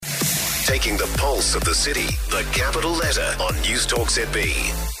Taking the pulse of the city, the capital letter on News Talk ZB.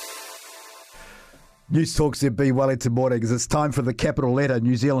 News Talk ZB Wellington Mornings. It's time for the capital letter.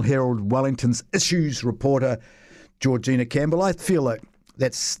 New Zealand Herald Wellington's issues reporter, Georgina Campbell. I feel like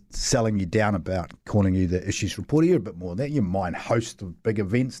that's selling you down about calling you the issues reporter. You're a bit more than that. You're main host of big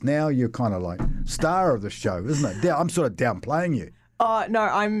events now. You're kind of like star of the show, isn't it? I'm sort of downplaying you. Oh, no,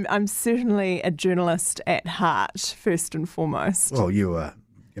 I'm certainly a journalist at heart, first and foremost. Well, you are,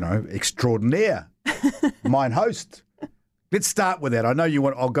 extraordinaire. Main host. Let's start with that. I know you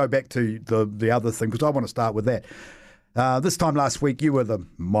want. I'll go back to the other thing because I want to start with that. This time last week, you were the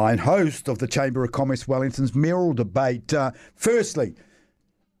main host of the Chamber of Commerce Wellington's mayoral debate. Firstly,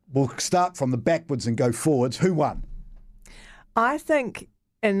 we'll start from the backwards and go forwards. Who won? I think,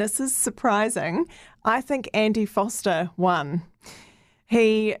 and this is surprising, I think Andy Foster won.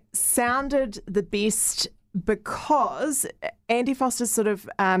 He sounded the best because Andy Foster sort of,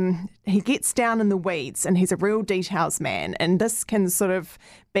 he gets down in the weeds and he's a real details man, and this can sort of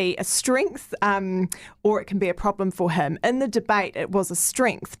be a strength or it can be a problem for him. In the debate, it was a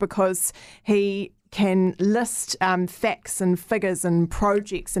strength because he can list facts and figures and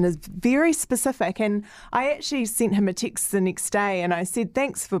projects and is very specific. And I actually sent him a text the next day and I said,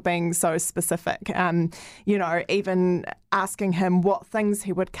 thanks for being so specific. Even asking him what things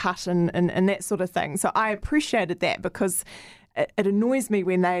he would cut and that sort of thing. So I appreciated that because it annoys me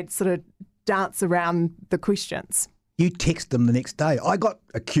when they'd sort of dance around the questions. You text him the next day. I got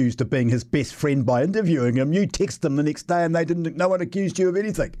accused of being his best friend by interviewing him. You text them the next day and no one accused you of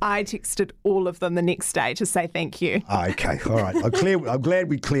anything. I texted all of them the next day to say thank you. Okay, all right. I'm glad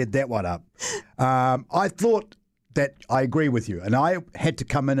we cleared that one up. I thought that I agree with you, and I had to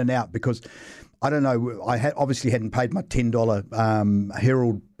come in and out because I don't know. I obviously hadn't paid my $10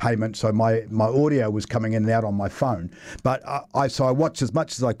 Herald payment, so my audio was coming in and out on my phone. But so I watched as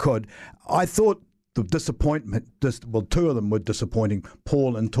much as I could. I thought the disappointment, two of them were disappointing.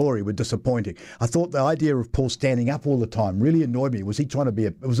 Paul and Tori were disappointing. I thought the idea of Paul standing up all the time really annoyed me. Was he trying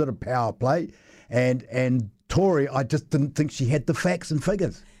to was it a power play? And Tori, I just didn't think she had the facts and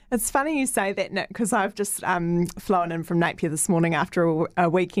figures. It's funny you say that, Nick, because I've just flown in from Napier this morning after a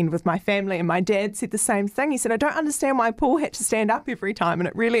weekend with my family, and my dad said the same thing. He said, I don't understand why Paul had to stand up every time, and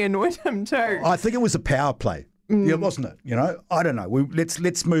it really annoyed him too. I think it was a power play. Yeah, wasn't it? I don't know.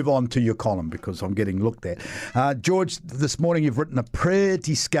 Let's move on to your column because I'm getting looked at. George, this morning you've written a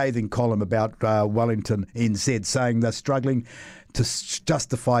pretty scathing column about Wellington NZ, saying they're struggling to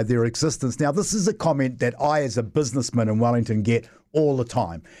justify their existence. Now, this is a comment that I, as a businessman in Wellington, get all the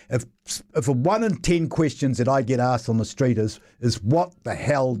time. If a 1 in 10 questions that I get asked on the street is what the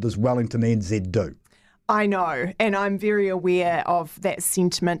hell does Wellington NZ do? I know, and I'm very aware of that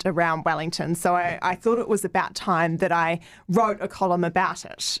sentiment around Wellington. So I thought it was about time that I wrote a column about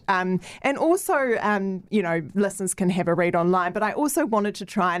it. And also, listeners can have a read online, but I also wanted to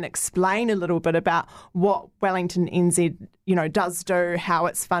try and explain a little bit about what Wellington NZ, does do, how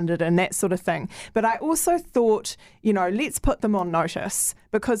it's funded and that sort of thing. But I also thought, let's put them on notice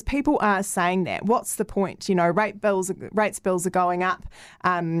because people are saying that. What's the point? Rates bills are going up.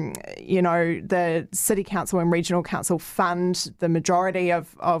 The City Council and Regional Council fund the majority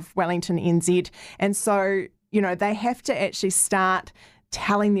of Wellington NZ. And so, they have to actually start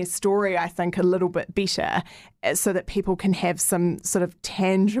telling their story, I think, a little bit better so that people can have some sort of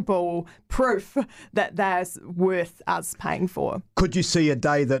tangible proof that they're worth us paying for. Could you see a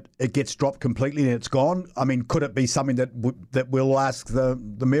day that it gets dropped completely and it's gone? I mean, could it be something that we'll ask the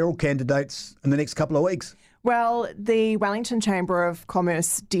mayoral candidates in the next couple of weeks? Well, the Wellington Chamber of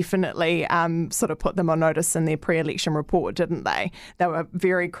Commerce definitely sort of put them on notice in their pre-election report, didn't they? They were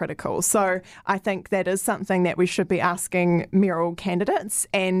very critical. So I think that is something that we should be asking mayoral candidates.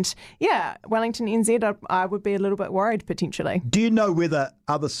 And yeah, Wellington NZ, I would be a little bit worried potentially. Do you know whether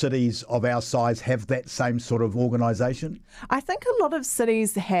other cities of our size have that same sort of organisation? I think a lot of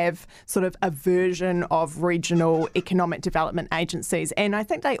cities have sort of a version of regional economic development agencies, and I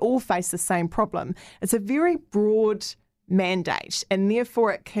think they all face the same problem. It's a very broad mandate, and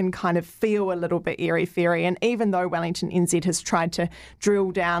therefore it can kind of feel a little bit airy-fairy. And even though Wellington NZ has tried to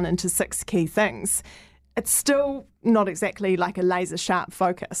drill down into 6 key things, it's still not exactly like a laser-sharp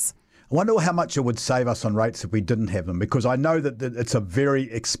focus. I wonder how much it would save us on rates if we didn't have them, because I know that it's a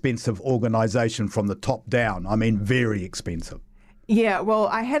very expensive organisation from the top down. I mean, very expensive. Yeah, well,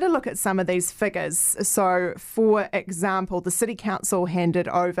 I had a look at some of these figures. So, for example, the City Council handed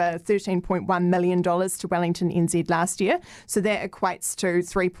over $13.1 million to Wellington NZ last year. So that equates to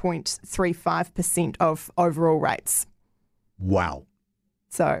 3.35% of overall rates. Wow.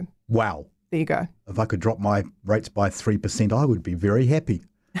 So, wow. There you go. If I could drop my rates by 3%, I would be very happy.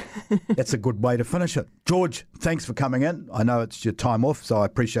 That's a good way to finish it. George, thanks for coming in. I know it's your time off, so I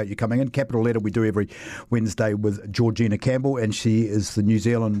appreciate you coming in. Capital Letter we do every Wednesday with Georgina Campbell, and she is the New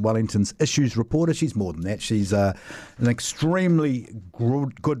Zealand Wellington's issues reporter. She's more than that. She's an extremely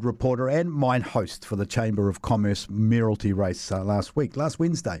good reporter and mine host for the Chamber of Commerce mayoralty race last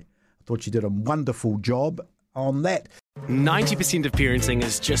Wednesday. I thought she did a wonderful job on that. 90% of parenting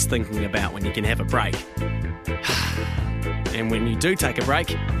is just thinking about when you can have a break. And when you do take a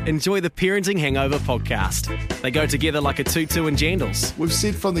break, enjoy the Parenting Hangover podcast. They go together like a tutu and jandals. We've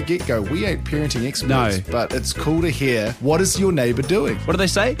said from the get-go, we ain't parenting experts, but it's cool to hear, what is your neighbour doing? What do they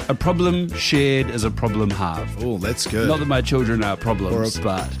say? A problem shared is a problem halved. Oh, that's good. Not that my children are problems,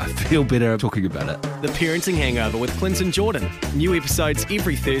 but I feel better talking about it. The Parenting Hangover with Clinton Jordan. New episodes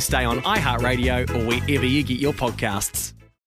every Thursday on iHeartRadio or wherever you get your podcasts.